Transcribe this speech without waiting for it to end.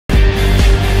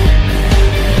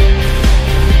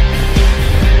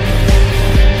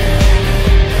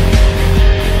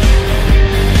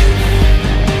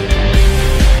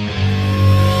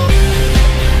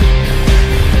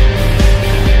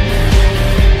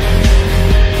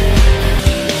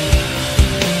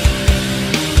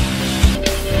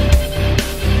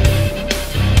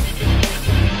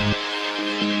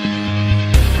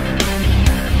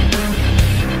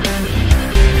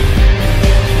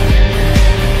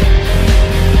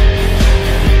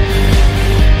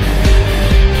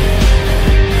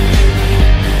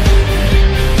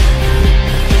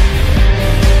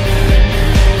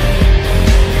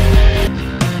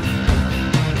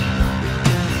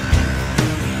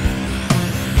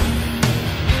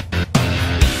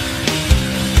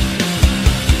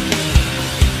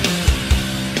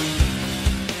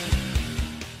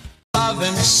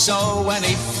so when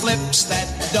he flips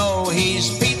that dough,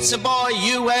 he's Pizza Boy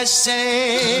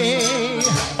USA.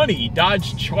 Funny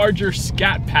Dodge Charger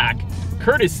Scat Pack,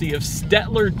 courtesy of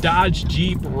Stettler Dodge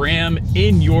Jeep Ram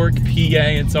in York, PA.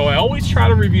 And so I always try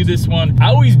to review this one. I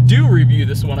always do review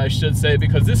this one, I should say,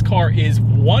 because this car is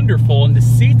wonderful and the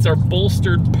seats are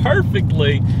bolstered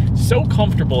perfectly. So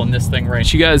comfortable in this thing,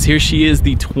 right? You guys, here she is,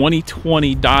 the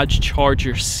 2020 Dodge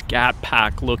Charger Scat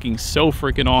Pack, looking so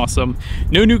freaking awesome.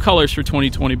 No new colors for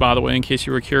 2020, by the way, in case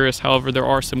you were curious. However, there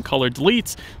are some color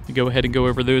deletes. We go ahead and go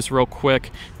over those real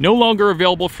quick. No longer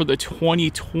available for the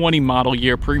 2020 model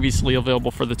year, previously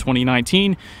available for the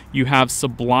 2019. You have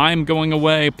Sublime going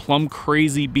away, Plum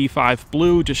Crazy B5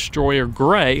 Blue, Destroyer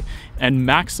Gray, and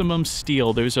Maximum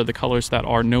Steel. Those are the colors that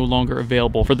are no longer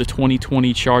available for the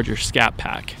 2020 Charger Scat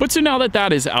Pack. But so now that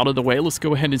that is out of the way, let's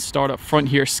go ahead and start up front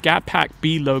here. Scat Pack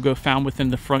B logo found within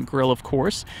the front grille, of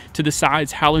course. To the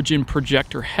sides, halogen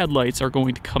projector headlights are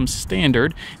going to come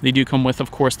standard. They do come with,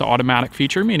 of course, the automatic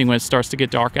feature, meaning when it starts to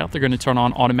get dark out, they're going to turn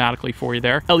on automatically for you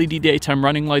there. LED daytime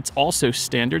running lights also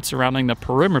standard, surrounding the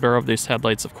perimeter of those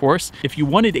headlights, of course. If you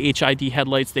wanted HID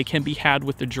headlights, they can be had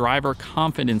with the driver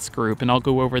confidence group, and I'll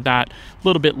go over that a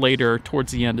little bit later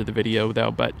towards the end of the video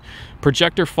though. But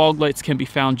projector fog lights can be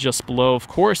found just below, of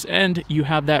course, and you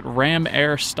have that Ram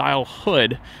Air style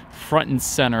hood front and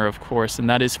center, of course, and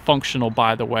that is functional,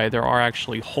 by the way. There are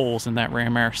actually holes in that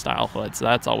Ram Air style hood, so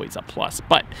that's always a plus.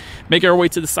 But make our way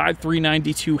to the side,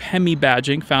 392 Hemi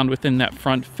badging found within that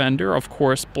front fender, of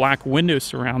course, black window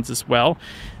surrounds as well.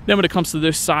 Then when it comes to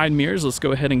those side mirrors, let's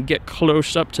go ahead and get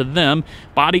close up to them.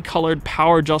 Body colored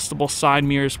power adjustable side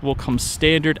mirrors will come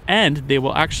standard, and they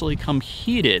will actually come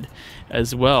heated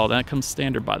as well. That comes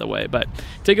standard, by the way. But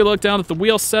take a look down at the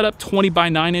wheel setup. 20 by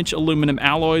 9 inch aluminum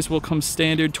alloys will come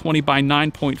standard. 20 by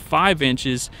 9.5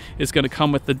 inches is going to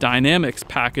come with the Dynamics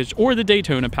package or the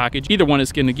Daytona package. Either one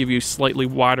is going to give you slightly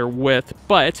wider width,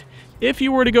 but if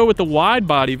you were to go with the wide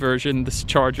body version, this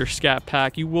Charger Scat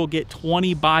Pack, you will get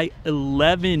 20 by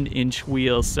 11 inch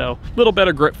wheels. So a little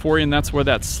better grip for you, and that's where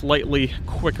that slightly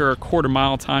quicker quarter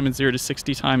mile time and 0 to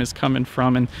 60 time is coming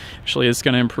from, and actually is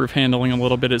going to improve handling a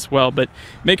little bit as well. But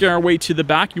making our way to the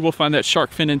back, you will find that shark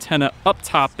fin antenna up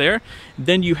top there.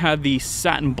 Then you have the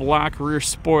satin black rear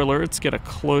spoiler. Let's get a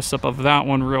close-up of that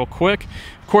one real quick.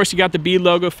 Of course, you got the B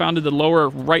logo found in the lower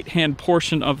right-hand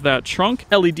portion of that trunk.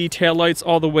 LED taillights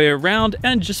all the way around,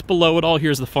 and just below it all,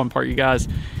 here's the fun part, you guys.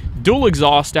 Dual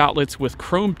exhaust outlets with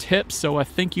chrome tips, so I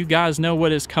think you guys know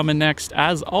what is coming next.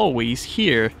 As always,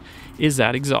 here is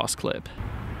that exhaust clip.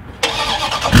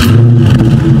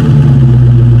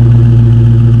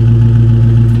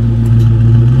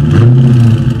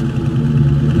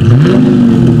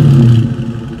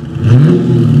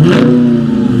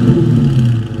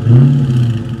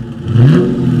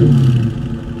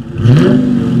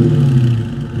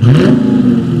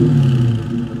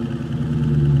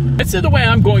 So the way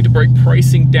I'm going to break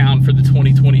pricing down for the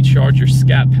 2020 Charger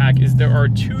Scat Pack is there are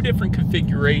two different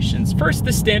configurations. First,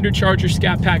 the standard Charger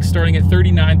Scat Pack starting at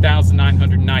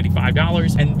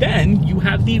 $39,995, and then you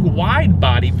have the wide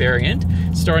body variant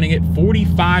starting at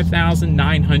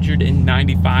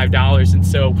 $45,995. And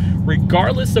so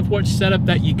regardless of which setup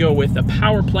that you go with, the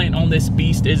power plant on this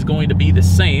beast is going to be the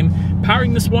same.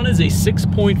 Powering this one is a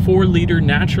 6.4 liter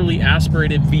naturally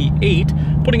aspirated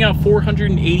V8, putting out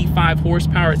 485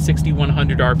 horsepower at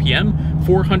 6,100 RPM,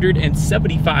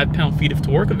 475 pound-feet of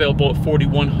torque, available at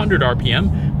 4,100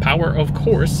 RPM. Power, of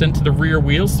course, sent to the rear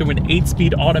wheels through an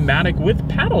 8-speed automatic with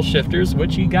paddle shifters,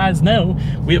 which you guys know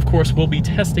we, of course, will be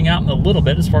testing out in a little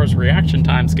bit as far as reaction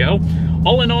times go.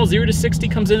 All in all, 0 to 60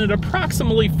 comes in at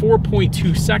approximately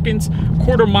 4.2 seconds,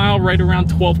 quarter mile right around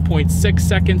 12.6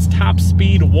 seconds, top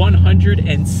speed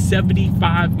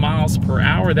 175 miles per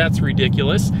hour. That's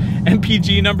ridiculous.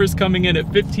 MPG numbers coming in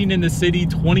at 15 in the city,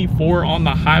 24 on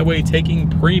the highway, taking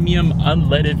premium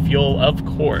unleaded fuel, of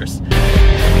course.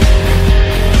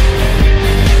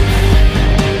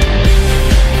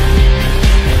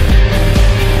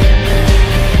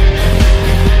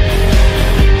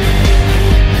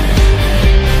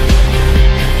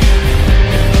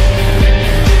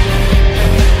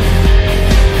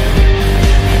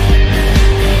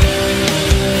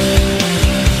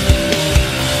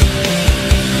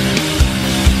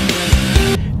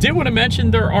 Did want to mention mention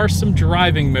there are some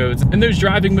driving modes, and those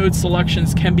driving mode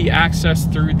selections can be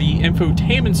accessed through the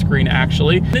infotainment screen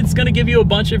actually. It's going to give you a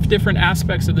bunch of different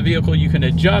aspects of the vehicle you can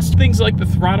adjust. Things like the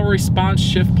throttle response,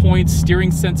 shift points, steering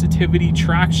sensitivity,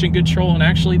 traction control, and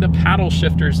actually the paddle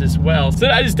shifters as well. So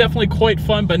that is definitely quite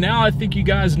fun, but now I think you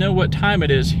guys know what time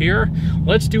it is here.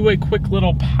 Let's do a quick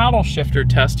little paddle shifter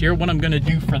test here. What I'm going to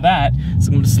do for that is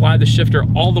I'm going to slide the shifter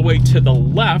all the way to the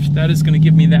left. That is going to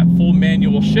give me that full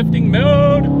manual shifting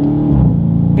mode.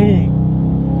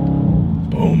 Boom.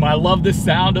 Boom. I love the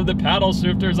sound of the paddle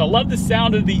shifters. I love the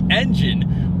sound of the engine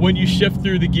when you shift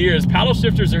through the gears. Paddle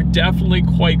shifters are definitely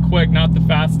quite quick, not the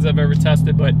fastest I've ever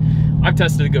tested, but I've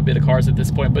tested a good bit of cars at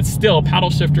this point, but still paddle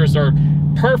shifters are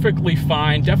perfectly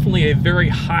fine. Definitely a very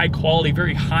high quality,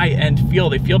 very high end feel.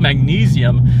 They feel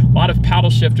magnesium. A lot of paddle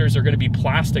shifters are going to be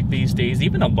plastic these days,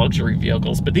 even on luxury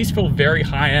vehicles, but these feel very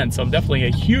high end. So I'm definitely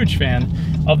a huge fan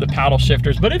of the paddle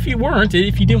shifters. But if you weren't,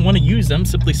 if you didn't want to use them,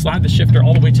 simply slide the shifter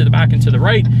all the way to the back and to the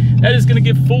right. That is going to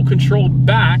give full control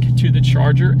back to the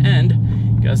Charger. And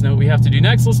you guys know what we have to do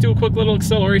next. Let's do a quick little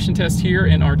acceleration test here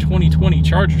in our 2020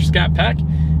 Charger Scat Pack.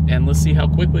 And let's see how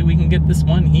quickly we can get this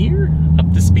one here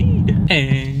up to speed.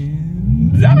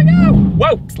 And there we go.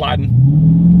 Whoa,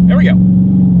 sliding. There we go.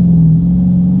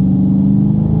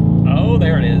 Oh,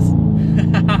 there it is.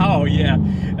 Oh yeah,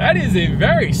 that is a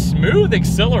very smooth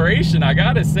acceleration, I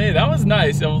gotta say. That was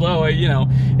nice, although, you know,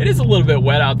 it is a little bit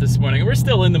wet out this morning. We're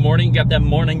still in the morning, got that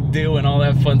morning dew and all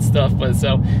that fun stuff, but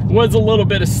so it was a little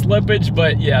bit of slippage,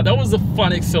 but yeah, that was a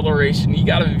fun acceleration. You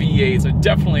got a V8, so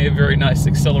definitely a very nice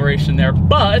acceleration there.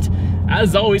 But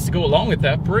as always, to go along with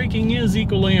that, braking is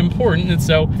equally important. And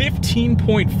so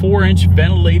 15.4-inch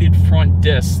ventilated front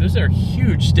discs. Those are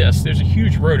huge discs. There's a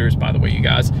huge rotors, by the way, you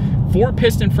guys. 4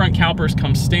 piston front calipers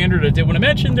come standard. I did want to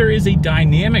mention there is a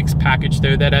dynamics package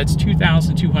though that adds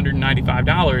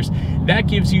 $2,295. That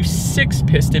gives you 6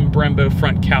 piston Brembo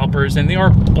front calipers, and they are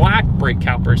black brake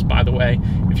calipers, by the way,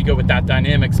 if you go with that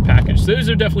dynamics package. So those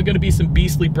are definitely going to be some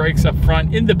beastly brakes up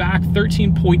front. In the back,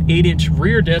 13.8-inch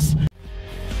rear discs.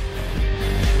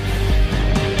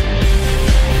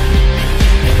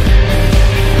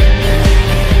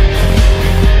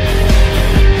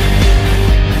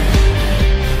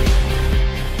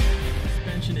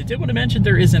 I did want to mention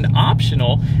there is an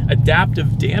optional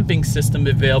adaptive damping system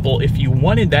available if you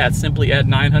wanted that. Simply add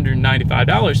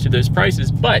 $995 to those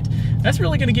prices, but that's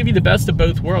really going to give you the best of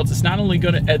both worlds. It's not only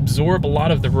going to absorb a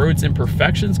lot of the road's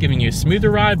imperfections, giving you a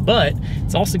smoother ride, but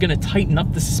it's also going to tighten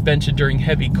up the suspension during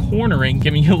heavy cornering,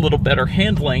 giving you a little better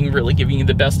handling, really giving you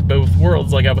the best of both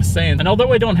worlds, like I was saying. And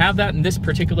although I don't have that in this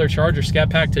particular Charger Scat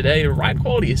Pack today, the ride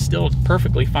quality is still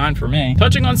perfectly fine for me.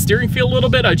 Touching on steering feel a little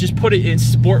bit, I just put it in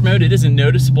sport mode. It is a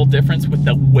noticeable difference with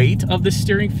the weight of the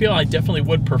steering feel. I definitely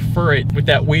would prefer it with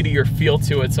that weightier feel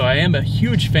to it. So I am a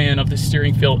huge fan of the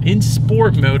steering feel in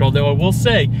sport mode, although I will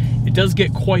say it does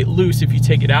get quite loose if you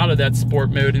take it out of that sport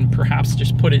mode and perhaps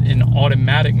just put it in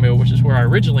automatic mode, which is where I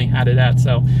originally had it at.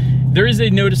 So there is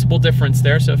a noticeable difference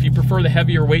there. So if you prefer the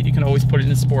heavier weight, you can always put it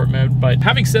in sport mode. But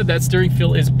having said that, steering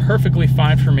feel is perfectly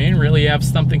fine for me and really have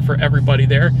something for everybody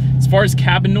there. As far as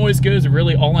cabin noise goes,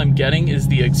 really all I'm getting is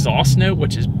the exhaust note,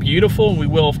 which is beautiful. And we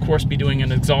will, of course, be doing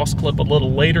an exhaust clip a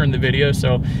little later in the video,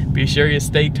 so be sure you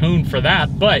stay tuned for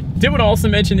that. But did want to also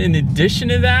mention, in addition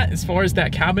to that, as far as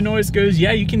that cabin noise goes,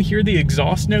 yeah, you can hear the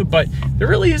exhaust note, but there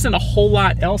really isn't a whole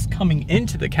lot else coming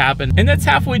into the cabin. And that's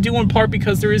halfway due in part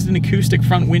because there is an acoustic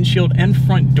front windshield and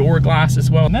front door glass as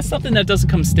well. And that's something that doesn't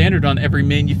come standard on every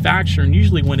manufacturer, and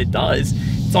usually when it does,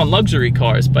 it's on luxury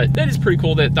cars. But that is pretty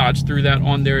cool that Dodge threw that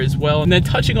on there as well. And then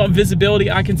touching on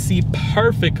visibility, I can see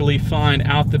perfectly fine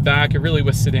out the back. And really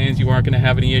with sedans, you aren't going to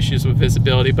have any issues with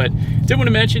visibility. But did want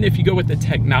to mention, if you go with the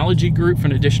technology group for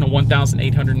an additional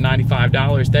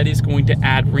 $1,895, that is going to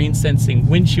add rain sensing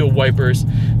windshield wipers,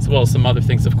 as well as some other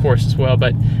things, of course, as well.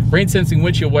 But rain sensing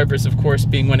windshield wipers, of course,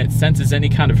 being when it senses any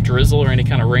kind of drizzle or any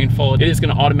kind of rainfall, it is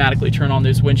going to automatically turn on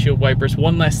those windshield wipers.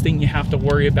 One less thing you have to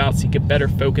worry about, so you can better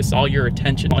focus all your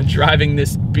attention on driving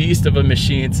this beast of a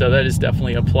machine. So that is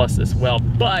definitely a plus as well.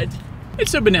 But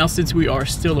now, since we are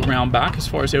still around back, as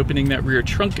far as opening that rear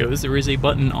trunk goes, there is a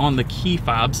button on the key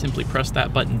fob. Simply press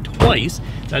that button twice.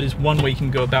 That is one way you can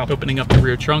go about opening up the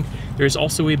rear trunk. There's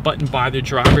also a button by the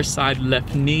driver's side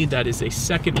left knee. That is a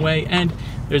second way. And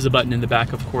there's a button in the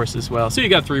back, of course, as well. So you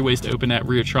got 3 ways to open that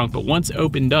rear trunk. But once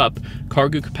opened up,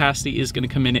 cargo capacity is going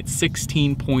to come in at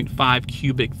 16.5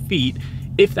 cubic feet.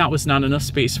 If that was not enough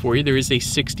space for you, there is a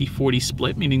 60-40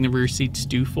 split, meaning the rear seats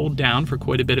do fold down for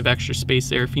quite a bit of extra space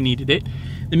there if you needed it.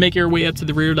 Then make your way up to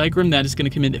the rear legroom. That is going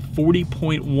to come in at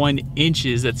 40.1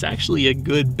 inches. That's actually a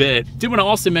good bit. Did want to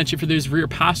also mention for those rear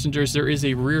passengers, there is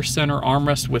a rear center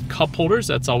armrest with cup holders.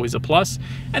 That's always a plus.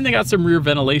 And they got some rear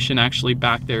ventilation actually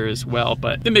back there as well.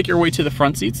 But then make your way to the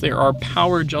front seats. There are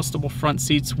power adjustable front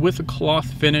seats with a cloth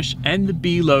finish and the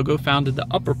B logo found in the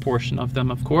upper portion of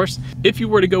them, of course. If you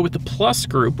were to go with the Plus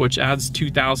group, which adds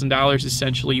 $2,000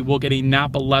 essentially, you will get a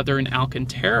Napa leather and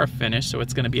Alcantara finish. So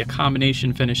it's going to be a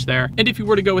combination finish there. And if you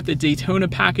were to go with the Daytona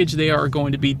package, they are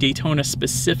going to be Daytona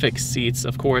specific seats,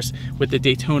 of course, with the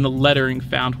Daytona lettering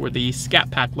found where the Scat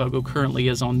Pack logo currently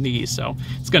is on these. So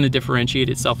it's going to differentiate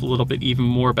itself a little bit even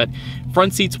more. But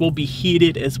front seats will be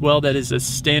heated as well. That is a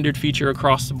standard feature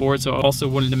across the board. So I also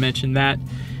wanted to mention that.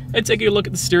 And take a look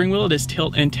at the steering wheel. It is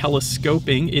tilt and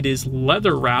telescoping. It is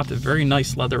leather wrapped, a very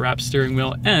nice leather wrapped steering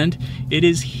wheel, and it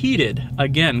is heated,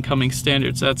 again, coming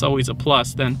standard, so that's always a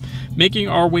plus. Then making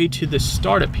our way to the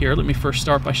startup here, let me first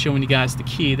start by showing you guys the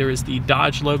key. There is the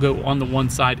Dodge logo on the one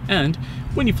side, and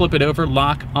when you flip it over,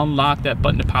 lock, unlock, that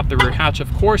button to pop the rear hatch,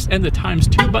 of course, and the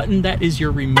 ×2 button, that is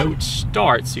your remote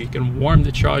start, so you can warm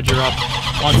the Charger up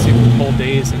on super cold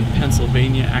days in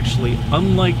Pennsylvania. Actually,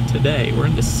 unlike today, we're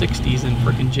in the 60s in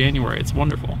frickin' January. It's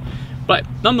wonderful. But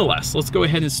nonetheless, let's go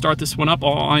ahead and start this one up.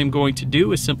 All I'm going to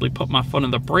do is simply put my foot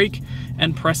on the brake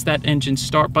and press that engine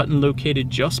start button located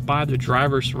just by the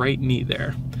driver's right knee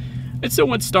there. And so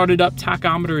when started up,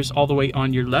 tachometer is all the way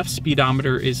on your left,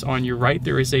 speedometer is on your right.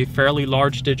 There is a fairly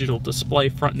large digital display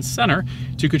front and center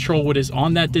to control what is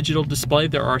on that digital display.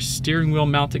 There are steering wheel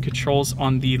mounted controls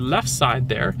on the left side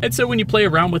there. And so when you play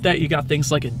around with that, you got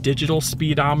things like a digital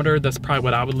speedometer. That's probably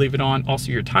what I would leave it on.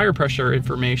 Also your tire pressure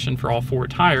information for all 4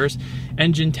 tires,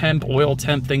 engine temp, oil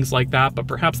temp, things like that. But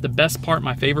perhaps the best part,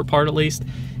 my favorite part at least,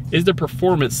 is the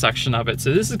performance section of it.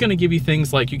 So this is going to give you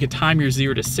things like you can time your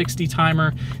 0 to 60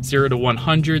 timer, 0 to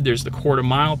 100. There's the quarter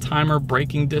mile timer,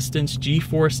 braking distance,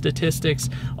 G-force statistics,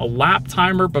 a lap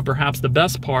timer, but perhaps the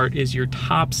best part is your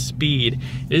top speed.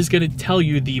 It is going to tell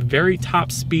you the very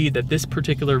top speed that this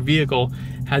particular vehicle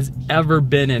has ever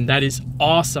been in. That is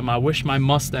awesome. I wish my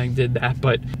Mustang did that,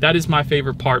 but that is my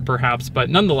favorite part perhaps. But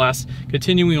nonetheless,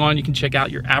 continuing on, you can check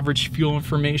out your average fuel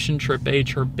information, trip A,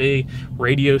 trip B,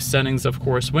 radio settings, of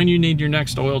course, when you need your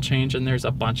next oil change, and there's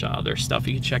a bunch of other stuff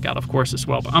you can check out, of course, as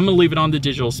well. But I'm gonna leave it on the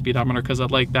digital speedometer because I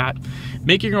like that.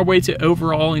 Making our way to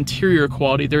overall interior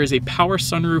quality, there is a power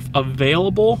sunroof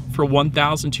available for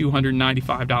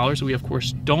 $1,295. We, of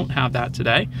course, don't have that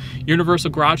today.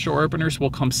 Universal garage door openers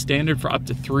will come standard for up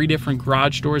to 3 different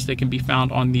garage doors. They can be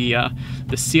found on the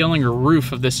ceiling or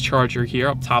roof of this Charger here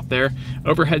up top there.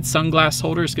 Overhead sunglass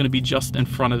holder is going to be just in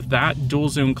front of that. Dual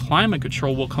zone climate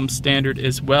control will come standard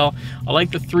as well. I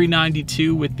like the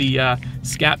 392 with the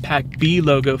Scat Pack B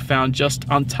logo found just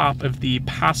on top of the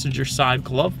passenger side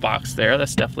glove box there.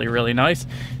 That's definitely really nice.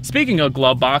 Speaking of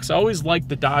glove box, I always like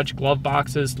the Dodge glove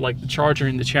boxes like the Charger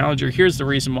and the Challenger. Here's the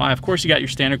reason why. Of course, you got your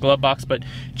standard glove box, but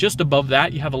just above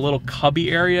that, you have a little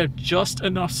cubby area, just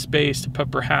enough space to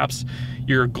put perhaps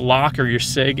your Glock or your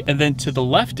SIG, and then to the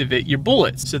left of it, your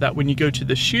bullets, so that when you go to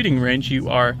the shooting range, you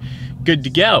are good to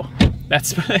go.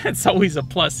 That's always a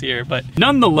plus here. But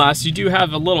nonetheless, you do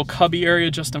have a little cubby area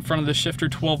just in front of the shifter,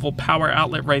 12-volt power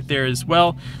outlet right there as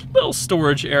well. Little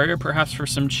storage area, perhaps for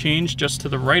some change just to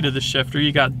the right of the shifter.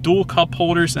 You got dual cup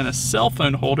holders and a cell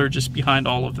phone holder just behind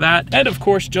all of that. And of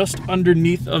course, just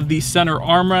underneath of the center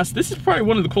armrest, this is probably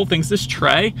one of the cool things, this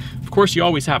tray. Of course, you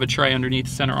always have a tray underneath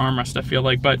the center armrest, I feel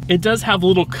like, but it does have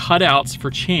little cutouts for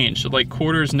change. So like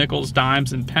quarters, nickels,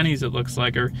 dimes, and pennies, it looks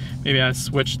like, or maybe I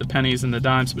switched the pennies and the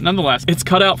dimes, but nonetheless, it's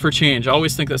cut out for change. I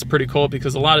always think that's pretty cool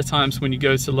because a lot of times when you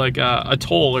go to like a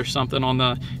toll or something on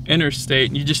the interstate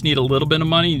and you just need a little bit of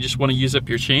money, you just want to use up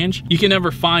your change, you can never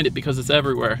find it because it's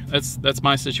everywhere. That's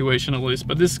my situation at least,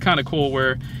 but this is kind of cool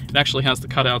where it actually has the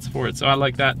cutouts for it, so I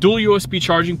like that. Dual USB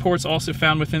charging ports also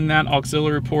found within that,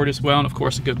 auxiliary port as well, and of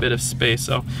course a good bit of space.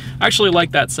 So I actually like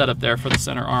that setup there for the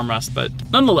center armrest. But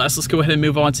nonetheless, let's go ahead and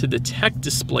move on to the tech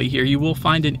display here. You will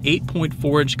find an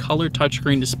 8.4-inch color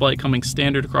touchscreen display coming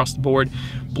standard across the board.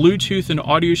 Bluetooth and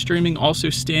audio streaming also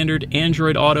standard.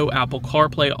 Android Auto, Apple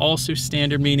CarPlay also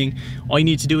standard, meaning all you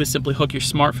need to do is simply hook your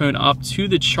smartphone up to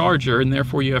the Charger, and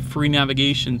therefore you have free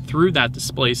navigation through that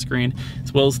display screen,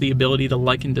 as well as the ability to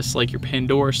like and dislike your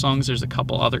Pandora songs. There's a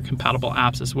couple other compatible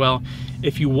apps as well.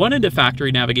 If you wanted a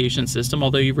factory navigation system,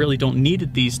 although you really don't need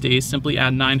it these days, simply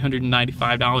add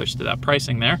 $995 to that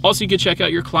pricing there. Also, you can check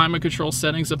out your climate control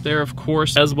settings up there, of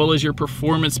course, as well as your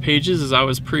performance pages, as I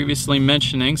was previously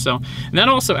mentioning. So So, and then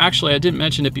also, actually, I didn't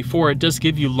mention it before, it does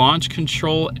give you launch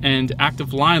control and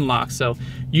active line lock. So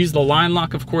use the line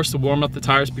lock, of course, to warm up the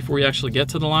tires before you actually get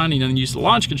to the line, and then use the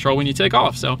launch control when you take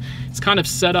off. So it's kind of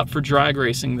set up for drag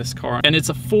racing, this car. And it's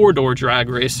a 4-door drag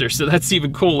racer, so that's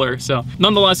even cooler. So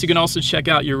nonetheless, you can also check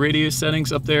out your radio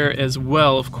settings up there as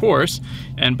well, of course.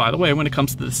 And by the way, when it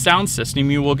comes to the sound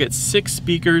system, you will get 6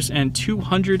 speakers and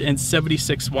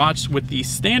 276 watts with the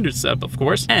standard setup, of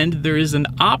course. And there is an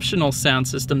optional sound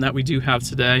system that we do have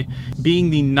today, being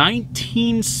the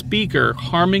 19-speaker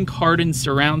Harman Kardon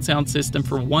surround sound system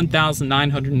for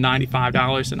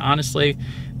 $1,995. And honestly,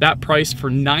 that price for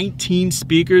 19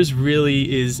 speakers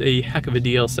really is a heck of a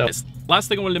deal. So last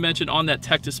thing I wanted to mention on that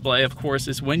tech display, of course,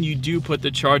 is when you do put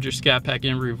the Charger Scat Pack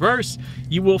in reverse,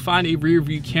 you will find a rear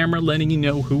view camera letting you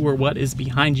know who or what is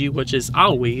behind you, which is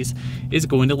always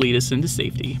going to lead us into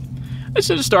safety. Let's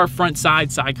just start front side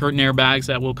curtain airbags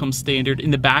that will come standard.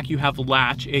 In the back, you have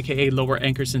latch, aka lower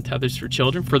anchors and tethers for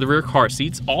children for the rear car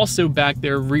seats. Also back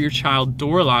there, rear child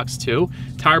door locks too.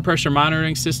 Tire pressure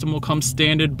monitoring system will come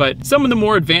standard, but some of the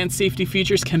more advanced safety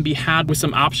features can be had with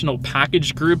some optional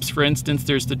package groups. For instance,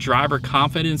 there's the driver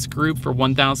confidence group for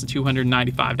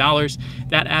 $1,295.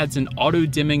 That adds an auto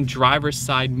dimming driver's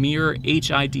side mirror,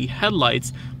 HID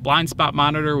headlights, blind spot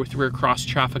monitor with rear cross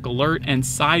traffic alert, and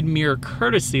side mirror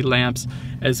courtesy lamps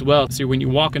as well. So when you're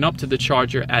walking up to the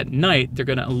Charger at night, they're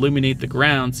going to illuminate the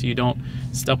ground so you don't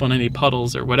step on any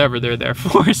puddles or whatever they're there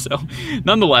for. So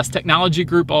nonetheless, technology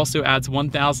group also adds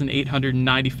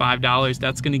 $1,895.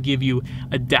 That's going to give you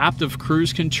adaptive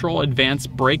cruise control, advanced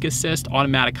brake assist,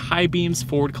 automatic high beams,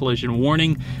 forward collision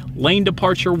warning, lane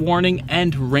departure warning,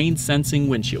 and rain sensing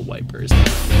windshield wipers.